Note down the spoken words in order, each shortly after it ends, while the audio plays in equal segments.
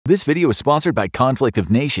This video is sponsored by Conflict of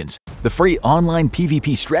Nations, the free online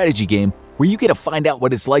PvP strategy game where you get to find out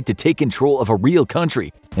what it's like to take control of a real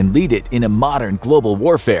country and lead it in a modern global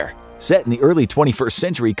warfare. Set in the early 21st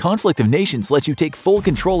century, Conflict of Nations lets you take full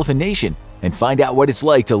control of a nation and find out what it's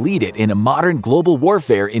like to lead it in a modern global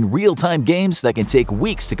warfare in real-time games that can take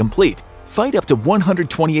weeks to complete. Fight up to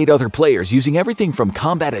 128 other players using everything from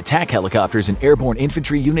combat attack helicopters and airborne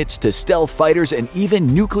infantry units to stealth fighters and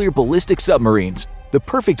even nuclear ballistic submarines. The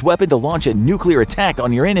perfect weapon to launch a nuclear attack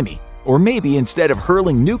on your enemy. Or maybe instead of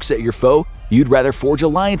hurling nukes at your foe, you'd rather forge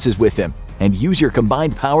alliances with them and use your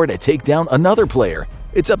combined power to take down another player.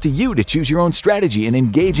 It's up to you to choose your own strategy and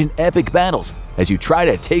engage in epic battles as you try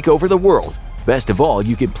to take over the world. Best of all,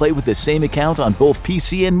 you can play with the same account on both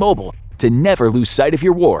PC and mobile to never lose sight of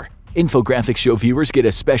your war. Infographics show viewers get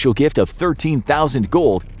a special gift of 13,000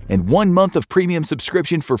 gold and 1 month of premium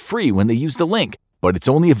subscription for free when they use the link, but it's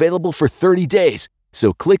only available for 30 days.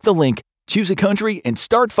 So click the link, choose a country, and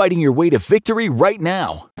start fighting your way to victory right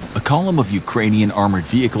now. A column of Ukrainian armored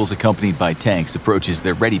vehicles accompanied by tanks approaches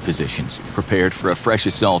their ready positions, prepared for a fresh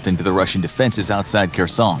assault into the Russian defenses outside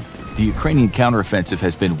Kherson. The Ukrainian counteroffensive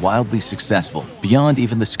has been wildly successful, beyond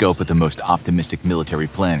even the scope of the most optimistic military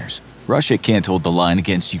planners. Russia can't hold the line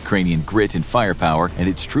against Ukrainian grit and firepower, and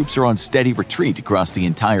its troops are on steady retreat across the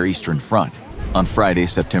entire Eastern Front. On Friday,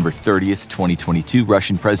 September 30th, 2022,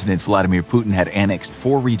 Russian President Vladimir Putin had annexed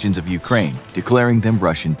 4 regions of Ukraine, declaring them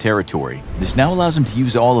Russian territory. This now allows him to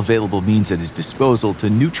use all available means at his disposal to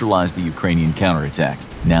neutralize the Ukrainian counterattack.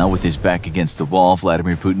 Now, with his back against the wall,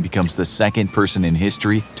 Vladimir Putin becomes the second person in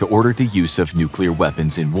history to order the use of nuclear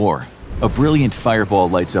weapons in war. A brilliant fireball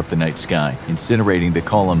lights up the night sky, incinerating the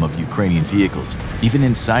column of Ukrainian vehicles. Even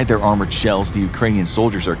inside their armored shells, the Ukrainian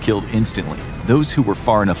soldiers are killed instantly. Those who were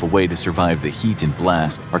far enough away to survive the heat and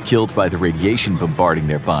blast are killed by the radiation bombarding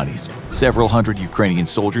their bodies. Several hundred Ukrainian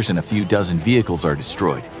soldiers and a few dozen vehicles are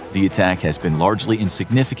destroyed. The attack has been largely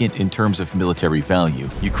insignificant in terms of military value.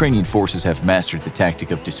 Ukrainian forces have mastered the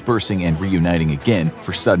tactic of dispersing and reuniting again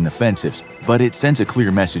for sudden offensives, but it sends a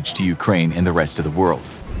clear message to Ukraine and the rest of the world.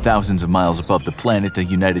 Thousands of miles above the planet, a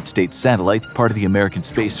United States satellite, part of the American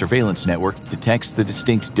Space Surveillance Network, detects the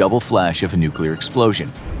distinct double flash of a nuclear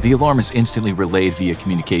explosion. The alarm is instantly relayed via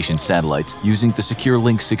communication satellites using the secure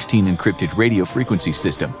Link 16 encrypted radio frequency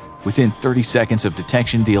system. Within 30 seconds of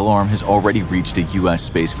detection, the alarm has already reached a U.S.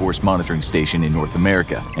 Space Force monitoring station in North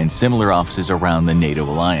America and similar offices around the NATO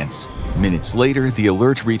alliance. Minutes later, the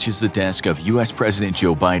alert reaches the desk of U.S. President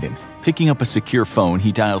Joe Biden. Picking up a secure phone,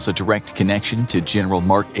 he dials a direct connection to General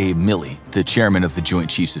Mark A. Milley, the chairman of the Joint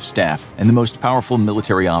Chiefs of Staff and the most powerful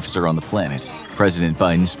military officer on the planet. President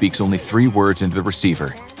Biden speaks only 3 words into the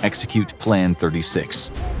receiver: execute Plan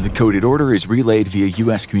 36. The coded order is relayed via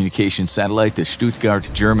U.S. communication satellite to Stuttgart,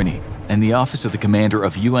 Germany, and the office of the commander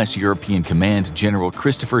of U.S. European Command, General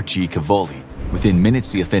Christopher G. Cavalli. Within minutes,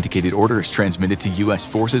 the authenticated order is transmitted to U.S.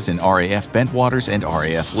 forces in RAF Bentwaters and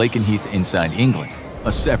RAF Lakenheath inside England.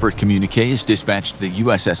 A separate communique is dispatched to the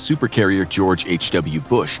USS supercarrier George H.W.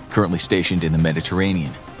 Bush, currently stationed in the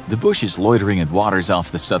Mediterranean. The Bush is loitering in waters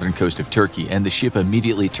off the southern coast of Turkey, and the ship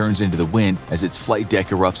immediately turns into the wind as its flight deck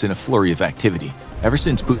erupts in a flurry of activity. Ever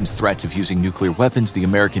since Putin's threats of using nuclear weapons, the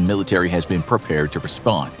American military has been prepared to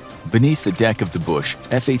respond. Beneath the deck of the Bush,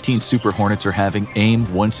 F-18 Super Hornets are having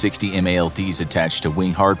AIM-160 MALDs attached to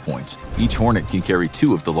wing hardpoints. Each Hornet can carry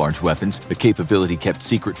 2 of the large weapons, a capability kept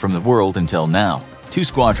secret from the world until now. 2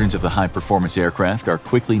 squadrons of the high-performance aircraft are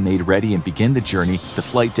quickly made ready and begin the journey to the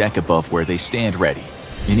flight deck above where they stand ready.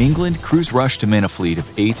 In England, crews rush to man a fleet of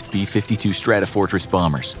 8 B-52 Stratofortress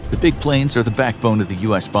bombers. The big planes are the backbone of the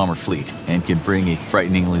U.S. bomber fleet and can bring a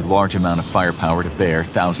frighteningly large amount of firepower to bear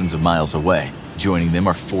thousands of miles away. Joining them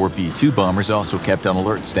are 4 B-2 bombers also kept on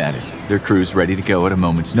alert status, their crews ready to go at a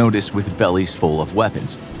moment's notice with bellies full of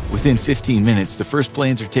weapons. Within 15 minutes, the first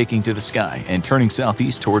planes are taking to the sky and turning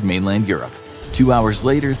southeast toward mainland Europe. 2 hours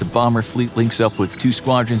later, the bomber fleet links up with 2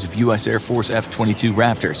 squadrons of U.S. Air Force F-22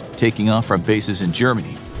 Raptors, taking off from bases in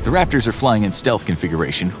Germany. The Raptors are flying in stealth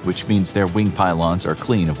configuration, which means their wing pylons are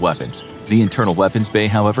clean of weapons. The internal weapons bay,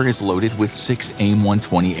 however, is loaded with 6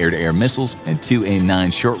 AIM-120 air-to-air missiles and 2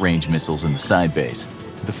 AIM-9 short-range missiles in the side bays.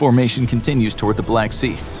 The formation continues toward the Black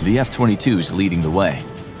Sea, the F-22s leading the way.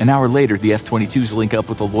 An hour later, the F-22s link up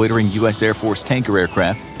with a loitering U.S. Air Force tanker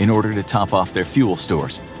aircraft in order to top off their fuel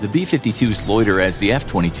stores. The B-52s loiter as the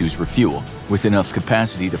F-22s refuel. With enough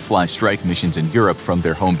capacity to fly strike missions in Europe from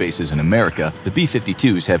their home bases in America, the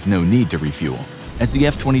B-52s have no need to refuel. As the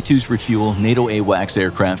F-22s refuel, NATO AWACS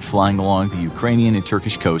aircraft flying along the Ukrainian and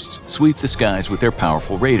Turkish coasts sweep the skies with their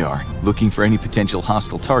powerful radar, looking for any potential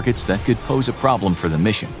hostile targets that could pose a problem for the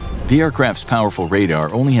mission. The aircraft's powerful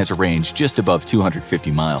radar only has a range just above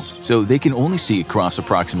 250 miles, so they can only see across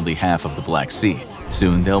approximately half of the Black Sea.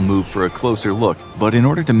 Soon they'll move for a closer look, but in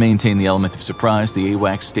order to maintain the element of surprise, the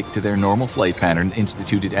AWACS stick to their normal flight pattern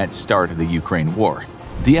instituted at start of the Ukraine war.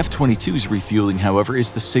 The F-22's refueling, however,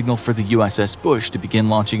 is the signal for the USS Bush to begin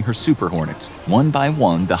launching her Super Hornets. One by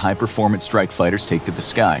one, the high-performance strike fighters take to the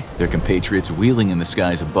sky, their compatriots wheeling in the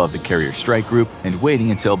skies above the carrier strike group and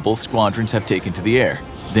waiting until both squadrons have taken to the air.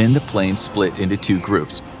 Then the planes split into two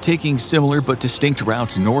groups, taking similar but distinct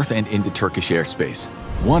routes north and into Turkish airspace.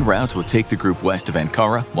 One route will take the group west of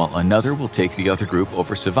Ankara, while another will take the other group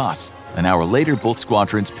over Sivas. An hour later, both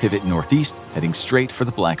squadrons pivot northeast, heading straight for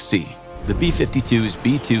the Black Sea. The B-52s,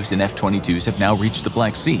 B-2s, and F-22s have now reached the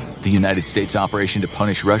Black Sea. The United States operation to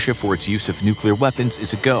punish Russia for its use of nuclear weapons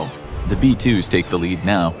is a go. The B-2s take the lead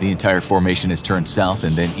now. The entire formation has turned south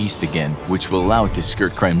and then east again, which will allow it to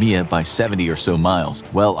skirt Crimea by 70 or so miles,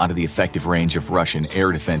 well out of the effective range of Russian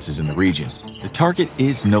air defenses in the region. The target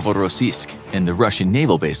is Novorossiysk and the Russian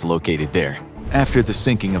naval base located there. After the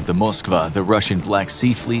sinking of the Moskva, the Russian Black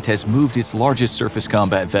Sea Fleet has moved its largest surface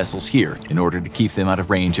combat vessels here in order to keep them out of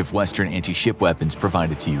range of Western anti-ship weapons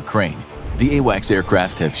provided to Ukraine. The AWACS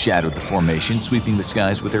aircraft have shadowed the formation, sweeping the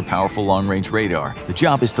skies with their powerful long-range radar. The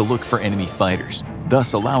job is to look for enemy fighters,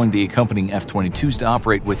 thus allowing the accompanying F-22s to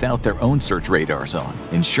operate without their own search radars on,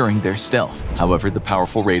 ensuring their stealth. However, the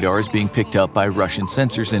powerful radar is being picked up by Russian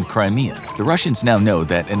sensors in Crimea. The Russians now know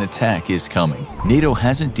that an attack is coming. NATO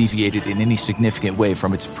hasn't deviated in any significant way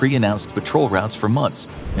from its pre-announced patrol routes for months,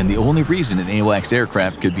 and the only reason an AWACS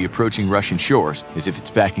aircraft could be approaching Russian shores is if it's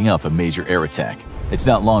backing up a major air attack. It's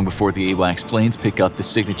not long before the AWACS planes pick up the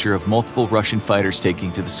signature of multiple Russian fighters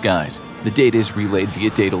taking to the skies. The data is relayed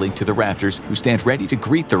via data link to the Raptors, who stand ready to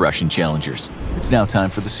greet the Russian challengers. It's now time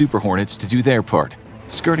for the Super Hornets to do their part.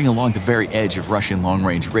 Skirting along the very edge of Russian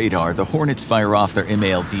long-range radar, the Hornets fire off their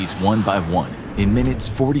MALDs one by one. In minutes,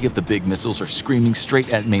 40 of the big missiles are screaming straight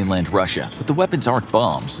at mainland Russia. But the weapons aren't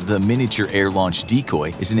bombs. The miniature air-launched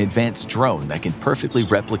decoy is an advanced drone that can perfectly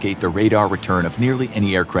replicate the radar return of nearly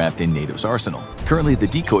any aircraft in NATO's arsenal. Currently, the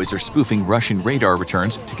decoys are spoofing Russian radar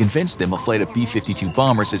returns to convince them a flight of B-52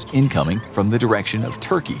 bombers is incoming from the direction of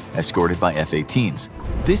Turkey, escorted by F-18s.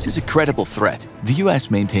 This is a credible threat. The U.S.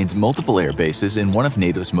 maintains multiple air bases in one of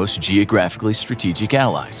NATO's most geographically strategic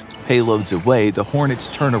allies. Payloads away, the Hornets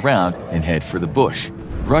turn around and head for the bush.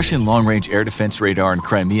 Russian long-range air defense radar in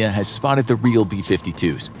Crimea has spotted the real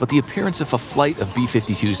B-52s, but the appearance of a flight of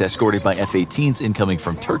B-52s escorted by F-18s incoming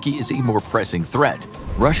from Turkey is a more pressing threat.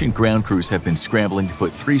 Russian ground crews have been scrambling to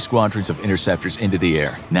put 3 squadrons of interceptors into the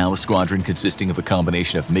air. Now a squadron consisting of a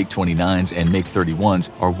combination of MiG-29s and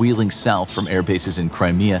MiG-31s are wheeling south from air bases in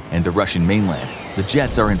Crimea and the Russian mainland. The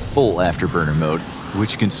jets are in full afterburner mode,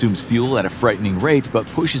 which consumes fuel at a frightening rate but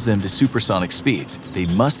pushes them to supersonic speeds. They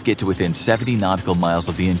must get to within 70 nautical miles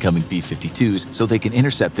of the incoming B-52s so they can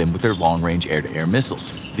intercept them with their long-range air-to-air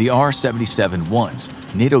missiles. The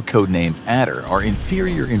R-77-1s, NATO codename Adder, are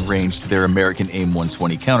inferior in range to their American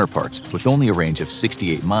AIM-120 counterparts, with only a range of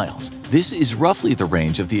 68 miles. This is roughly the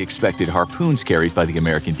range of the expected Harpoons carried by the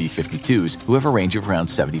American B-52s, who have a range of around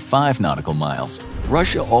 75 nautical miles.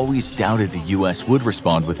 Russia always doubted the U.S. would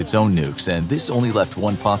respond with its own nukes, and this only left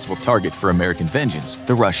one possible target for American vengeance: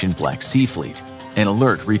 the Russian Black Sea Fleet. An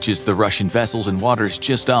alert reaches the Russian vessels in waters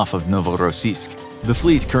just off of Novorossiysk. The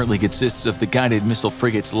fleet currently consists of the guided missile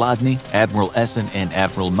frigates Ladny, Admiral Essen, and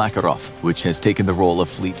Admiral Makarov, which has taken the role of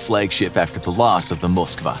fleet flagship after the loss of the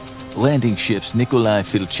Moskva. Landing ships Nikolai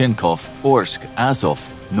Filchenkov, Orsk, Azov,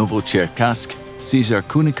 Novocherkassk, Caesar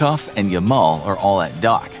Kunikov, and Yamal are all at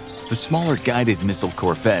dock. The smaller guided missile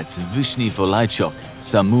corvettes Vyshny Volaichok,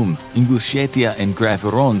 Samum, Ingushetia, and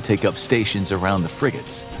Graveron take up stations around the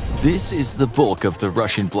frigates. This is the bulk of the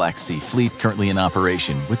Russian Black Sea Fleet currently in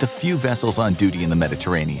operation, with a few vessels on duty in the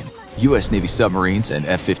Mediterranean. U.S. Navy submarines and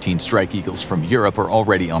F-15 Strike Eagles from Europe are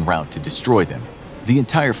already en route to destroy them. The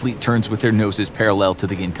entire fleet turns with their noses parallel to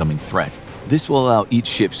the incoming threat. This will allow each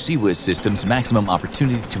ship's CIWS systems maximum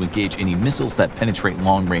opportunity to engage any missiles that penetrate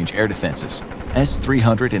long-range air defenses.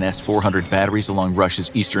 S-300 and S-400 batteries along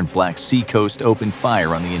Russia's eastern Black Sea coast open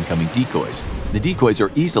fire on the incoming decoys. The decoys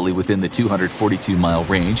are easily within the 242-mile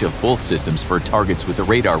range of both systems for targets with a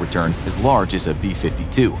radar return as large as a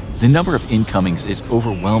B-52. The number of incomings is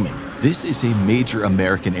overwhelming. This is a major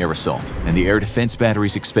American air assault, and the air defense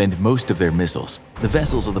batteries expend most of their missiles. The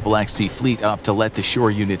vessels of the Black Sea Fleet opt to let the shore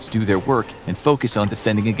units do their work and focus on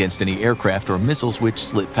defending against any aircraft or missiles which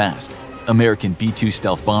slip past. American B-2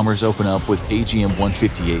 stealth bombers open up with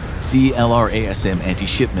AGM-158C LRASM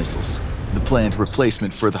anti-ship missiles, the planned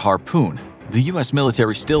replacement for the Harpoon. The U.S.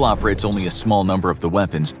 military still operates only a small number of the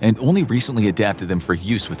weapons and only recently adapted them for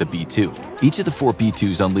use with the B-2. Each of the 4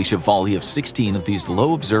 B-2s unleash a volley of 16 of these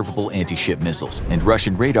low-observable anti-ship missiles, and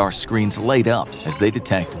Russian radar screens light up as they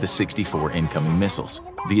detect the 64 incoming missiles.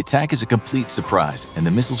 The attack is a complete surprise, and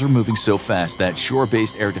the missiles are moving so fast that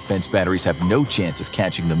shore-based air defense batteries have no chance of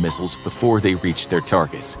catching the missiles before they reach their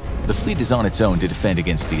targets. The fleet is on its own to defend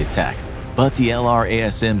against the attack, but the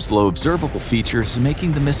LRASM's low observable features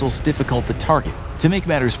making the missiles difficult to target. To make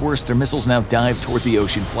matters worse, their missiles now dive toward the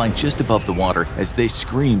ocean, flying just above the water as they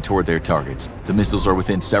scream toward their targets. The missiles are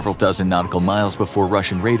within several dozen nautical miles before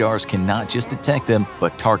Russian radars can not just detect them,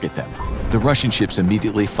 but target them. The Russian ships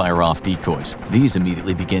immediately fire off decoys. These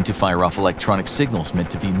immediately begin to fire off electronic signals meant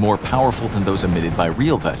to be more powerful than those emitted by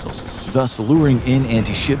real vessels, thus luring in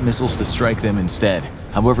anti-ship missiles to strike them instead.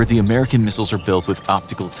 However, the American missiles are built with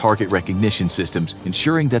optical target recognition systems,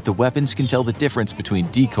 ensuring that the weapons can tell the difference between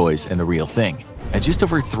decoys and the real thing. At just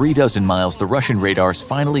over 36 miles, the Russian radars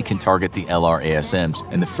finally can target the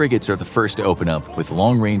LRASMs, and the frigates are the first to open up with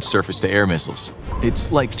long-range surface-to-air missiles.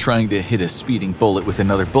 It's like trying to hit a speeding bullet with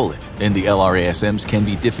another bullet, and the LRASMs can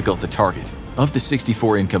be difficult to target. Of the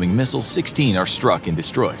 64 incoming missiles, 16 are struck and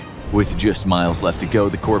destroyed. With just miles left to go,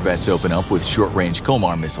 the corvettes open up with short-range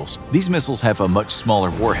Komar missiles. These missiles have a much smaller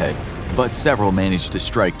warhead, but several manage to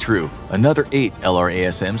strike true. Another 8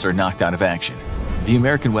 LRASMs are knocked out of action. The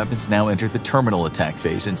American weapons now enter the terminal attack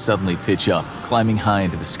phase and suddenly pitch up, climbing high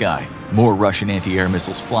into the sky. More Russian anti-air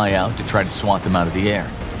missiles fly out to try to swat them out of the air.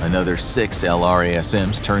 Another 6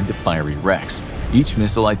 LRASMs turn to fiery wrecks. Each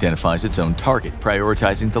missile identifies its own target,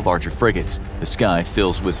 prioritizing the larger frigates. The sky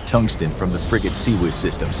fills with tungsten from the frigate CIWS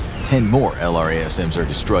systems. 10 more LRASMs are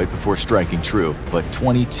destroyed before striking true, but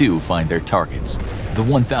 22 find their targets. The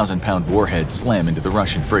 1,000-pound warheads slam into the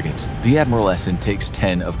Russian frigates. The Admiral Essen takes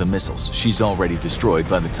 10 of the missiles. She's already destroyed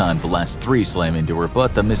by the time the last 3 slam into her,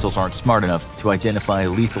 but the missiles aren't smart enough to identify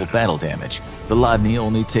lethal battle damage. The Ladny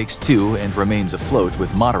only takes 2 and remains afloat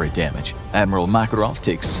with moderate damage. Admiral Makarov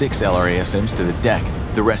takes 6 LRASMs to the deck.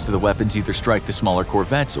 The rest of the weapons either strike the smaller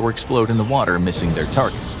corvettes or explode in the water, missing their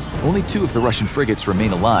targets. Only 2 of the Russian frigates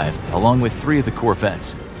remain alive, along with 3 of the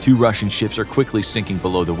corvettes. 2 Russian ships are quickly sinking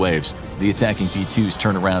below the waves. The attacking B-2s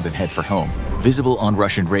turn around and head for home, visible on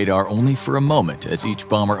Russian radar only for a moment as each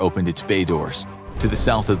bomber opened its bay doors. To the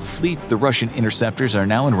south of the fleet, the Russian interceptors are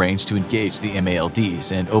now in range to engage the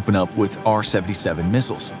MALDs and open up with R-77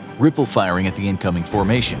 missiles, ripple firing at the incoming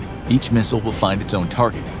formation. Each missile will find its own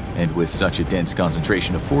target, and with such a dense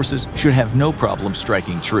concentration of forces, should have no problem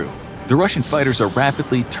striking true. The Russian fighters are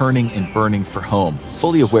rapidly turning and burning for home,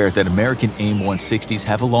 fully aware that American AIM-160s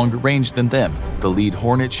have a longer range than them. The lead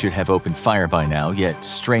Hornet should have opened fire by now, yet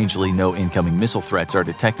strangely no incoming missile threats are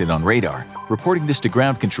detected on radar. Reporting this to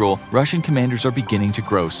ground control, Russian commanders are beginning to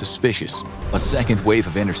grow suspicious. A second wave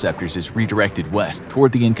of interceptors is redirected west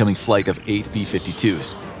toward the incoming flight of 8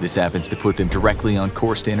 B-52s. This happens to put them directly on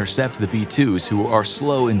course to intercept the B-2s, who are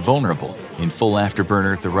slow and vulnerable. In full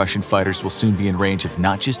afterburner, the Russian fighters will soon be in range of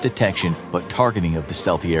not just detection, but targeting of the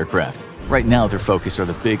stealthy aircraft. Right now, their focus are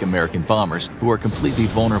the big American bombers, who are completely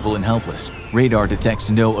vulnerable and helpless. Radar detects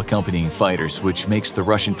no accompanying fighters, which makes the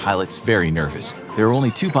Russian pilots very nervous. There are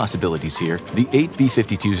only 2 possibilities here. The 8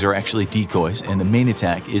 B-52s are actually decoys, and the main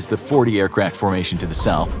attack is the 40 aircraft formation to the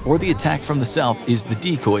south, or the attack from the south is the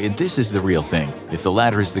decoy, and this is the real thing. If the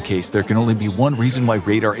latter is the case, there can only be one reason why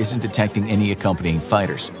radar isn't detecting any accompanying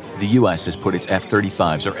fighters. The U.S. has put its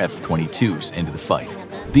F-35s or F-22s into the fight.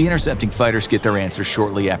 The intercepting fighters get their answer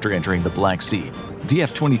shortly after entering the Black Sea. The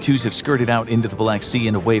F-22s have skirted out into the Black Sea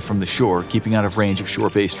and away from the shore, keeping out of range of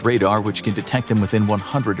shore-based radar, which can detect them within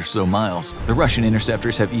 100 or so miles. The Russian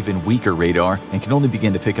interceptors have even weaker radar and can only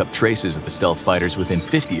begin to pick up traces of the stealth fighters within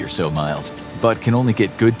 50 or so miles, but can only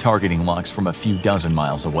get good targeting locks from a few dozen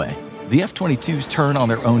miles away. The F-22s turn on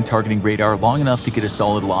their own targeting radar long enough to get a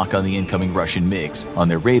solid lock on the incoming Russian MiGs. On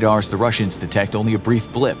their radars, the Russians detect only a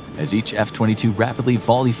brief blip as each F-22 rapidly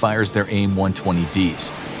volley fires their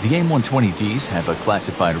AIM-120Ds. The AIM-120Ds have a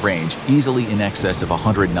classified range easily in excess of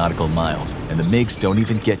 100 nautical miles, and the MiGs don't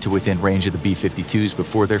even get to within range of the B-52s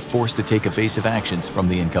before they're forced to take evasive actions from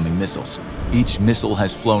the incoming missiles. Each missile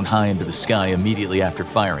has flown high into the sky immediately after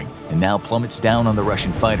firing, and now plummets down on the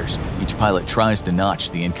Russian fighters. Each pilot tries to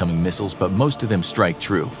notch the incoming missiles, but most of them strike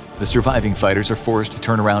true. The surviving fighters are forced to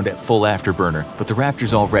turn around at full afterburner, but the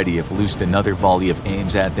Raptors already have loosed another volley of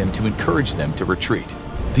AIMs at them to encourage them to retreat.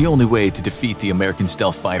 The only way to defeat the American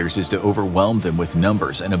stealth fighters is to overwhelm them with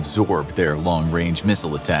numbers and absorb their long-range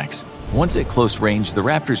missile attacks. Once at close range, the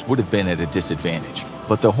Raptors would have been at a disadvantage,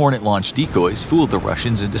 but the Hornet-launched decoys fooled the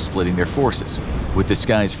Russians into splitting their forces. With the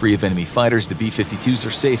skies free of enemy fighters, the B-52s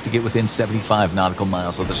are safe to get within 75 nautical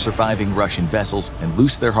miles of the surviving Russian vessels and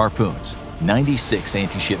loose their harpoons. 96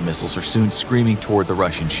 anti-ship missiles are soon screaming toward the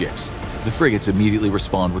Russian ships. The frigates immediately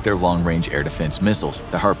respond with their long-range air defense missiles.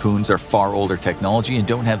 The Harpoons are far older technology and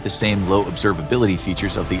don't have the same low observability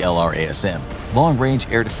features of the LRASM. Long-range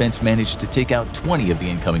air defense managed to take out 20 of the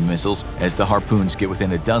incoming missiles as the Harpoons get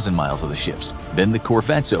within a dozen miles of the ships. Then the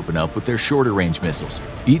corvettes open up with their shorter-range missiles.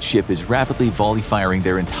 Each ship is rapidly volley-firing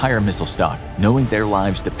their entire missile stock, knowing their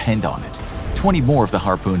lives depend on it. 20 more of the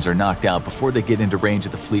Harpoons are knocked out before they get into range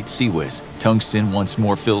of the fleet Sea Whiz. Tungsten once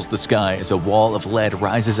more fills the sky as a wall of lead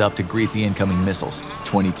rises up to greet the incoming missiles.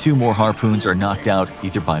 22 more Harpoons are knocked out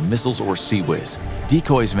either by missiles or Sea Whiz.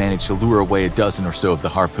 Decoys manage to lure away a dozen or so of the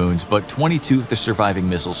Harpoons, but 22 of the surviving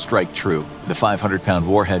missiles strike true. The 500-pound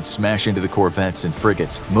warheads smash into the corvettes and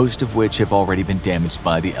frigates, most of which have already been damaged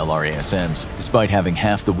by the LRASMs. Despite having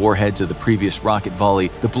half the warheads of the previous rocket volley,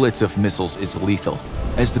 the blitz of missiles is lethal.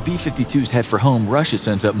 As the B-52s head for home, Russia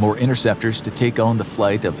sends up more interceptors to take on the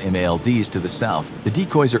flight of MALDs to the south. The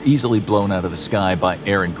decoys are easily blown out of the sky by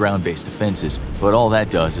air and ground-based defenses, but all that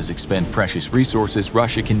does is expend precious resources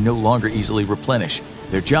Russia can no longer easily replenish.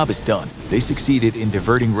 Their job is done. They succeeded in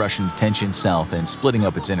diverting Russian attention south and splitting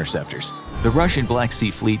up its interceptors. The Russian Black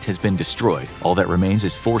Sea Fleet has been destroyed. All that remains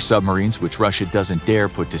is 4 submarines which Russia doesn't dare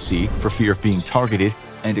put to sea for fear of being targeted,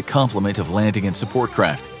 and a complement of landing and support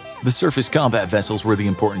craft. The surface combat vessels were the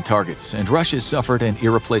important targets, and Russia suffered an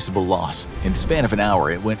irreplaceable loss. In the span of an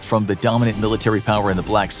hour, it went from the dominant military power in the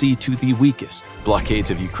Black Sea to the weakest.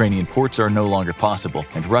 Blockades of Ukrainian ports are no longer possible,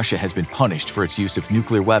 and Russia has been punished for its use of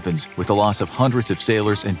nuclear weapons with the loss of hundreds of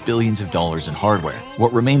sailors and billions of dollars in hardware.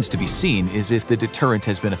 What remains to be seen is if the deterrent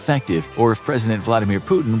has been effective, or if President Vladimir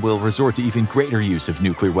Putin will resort to even greater use of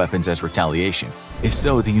nuclear weapons as retaliation. If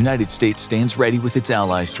so, the United States stands ready with its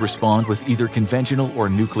allies to respond with either conventional or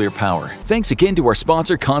nuclear power. Thanks again to our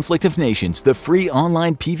sponsor Conflict of Nations, the free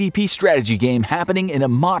online PvP strategy game happening in a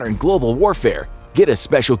modern global warfare. Get a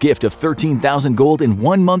special gift of 13,000 gold and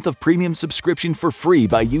 1 month of premium subscription for free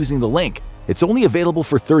by using the link. It's only available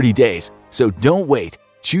for 30 days, so don't wait.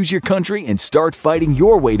 Choose your country and start fighting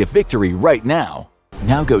your way to victory right now.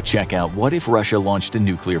 Now go check out What If Russia Launched a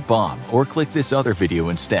Nuclear Bomb, or click this other video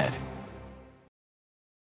instead.